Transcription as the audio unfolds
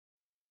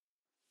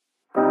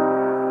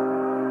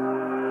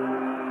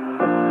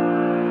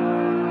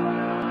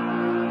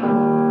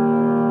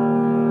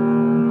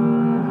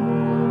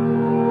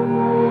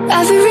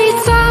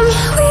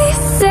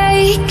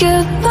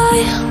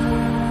goodbye,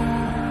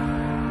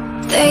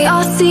 they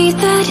all see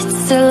that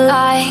it's a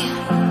lie.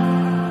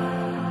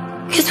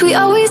 'Cause we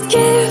always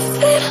give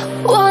it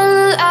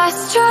one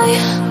last try.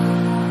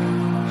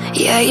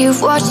 Yeah,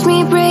 you've watched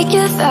me break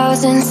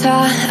 1,000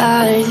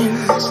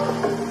 times.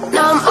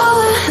 Now I'm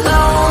all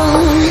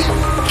alone,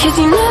 'cause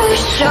you never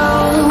show.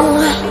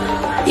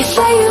 You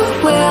say you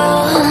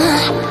will,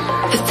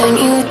 but then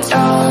you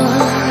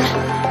don't.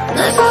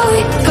 That's how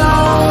it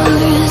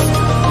goes,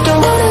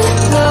 don't wanna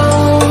know.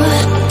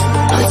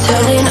 I'm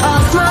turning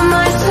off my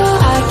mind so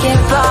I get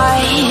by.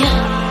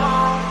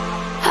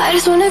 I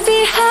just wanna be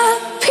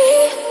happy,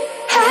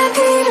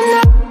 happy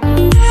tonight.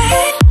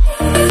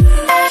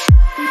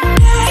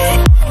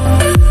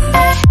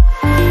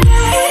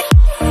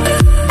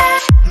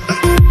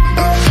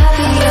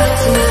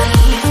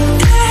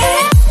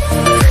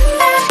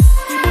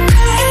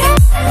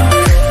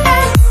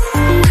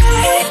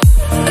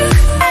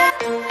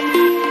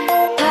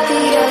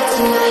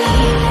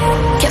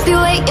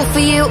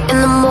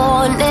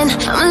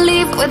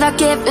 Without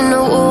giving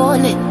a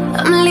warning,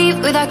 I'ma leave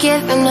without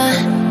giving a.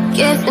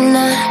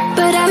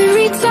 But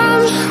every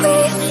time we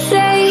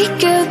say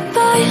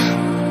goodbye,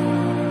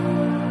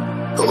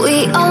 we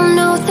all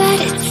know that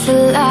it's a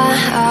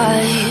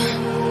lie.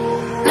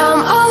 Now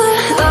I'm all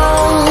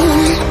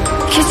alone,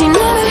 'cause you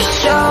never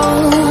show.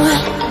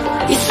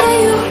 You say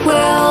you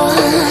will,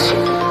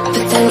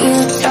 but then you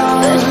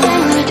don't.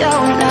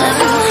 That's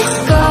how it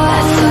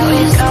goes,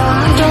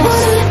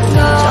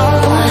 don't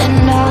wanna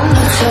know.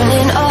 I'm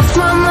turning off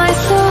my mind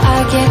so I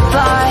get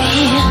by.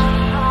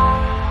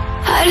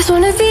 I just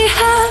wanna be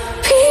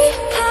happy,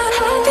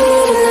 happy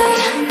tonight.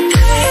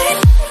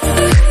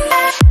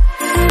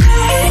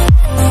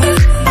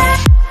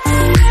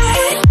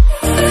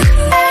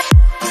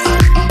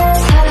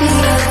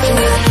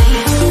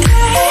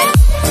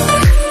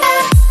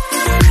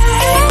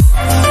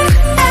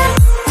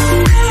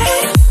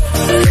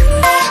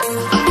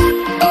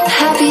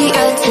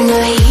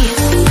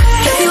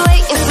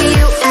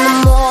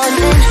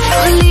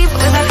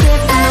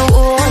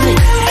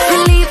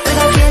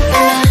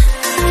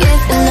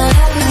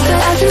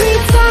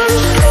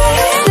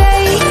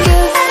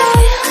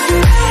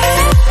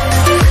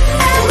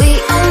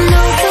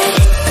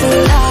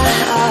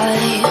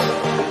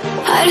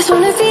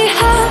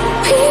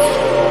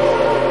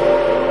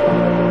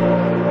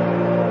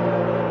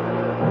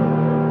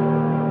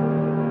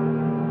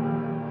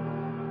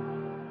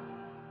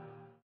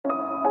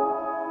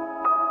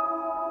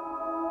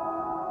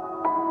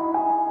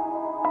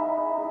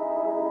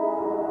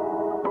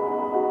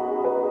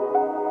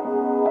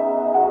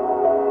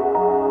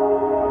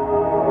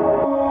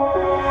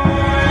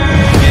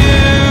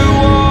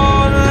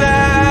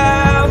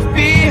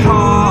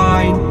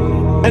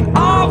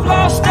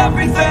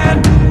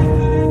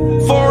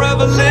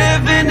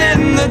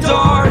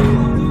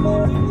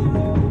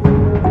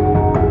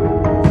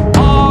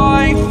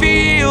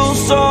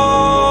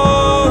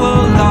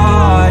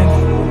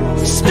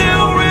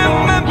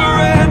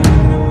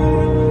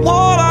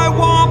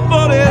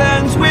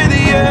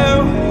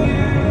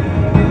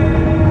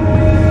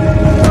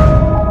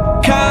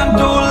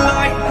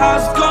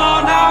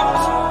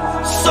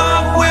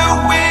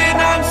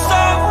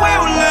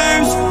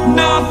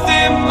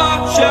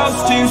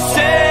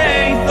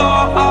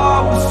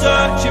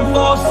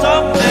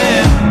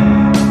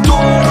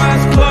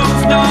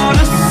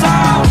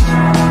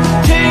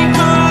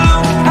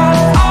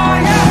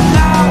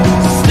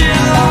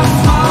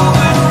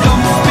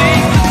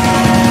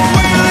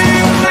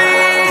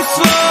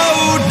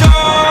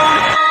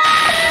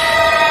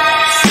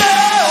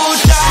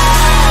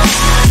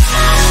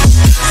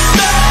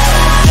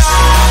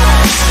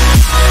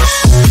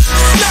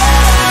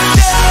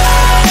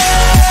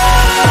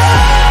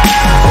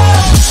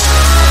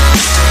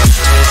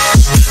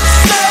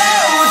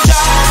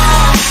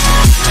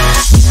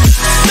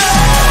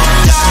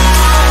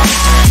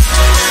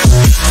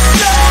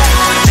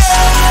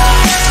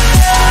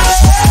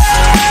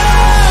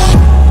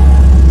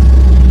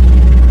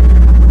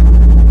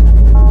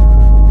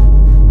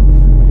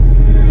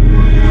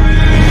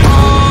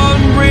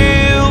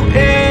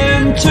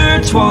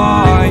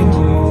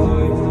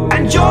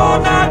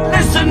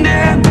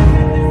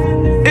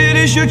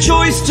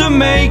 To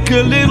make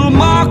a little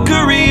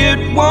mockery,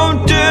 it won't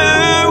do.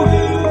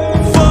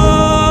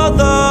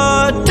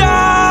 Further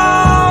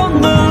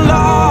down the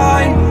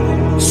line,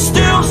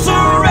 still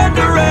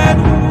surrendering,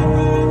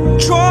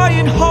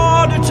 trying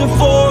harder to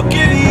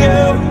forgive you.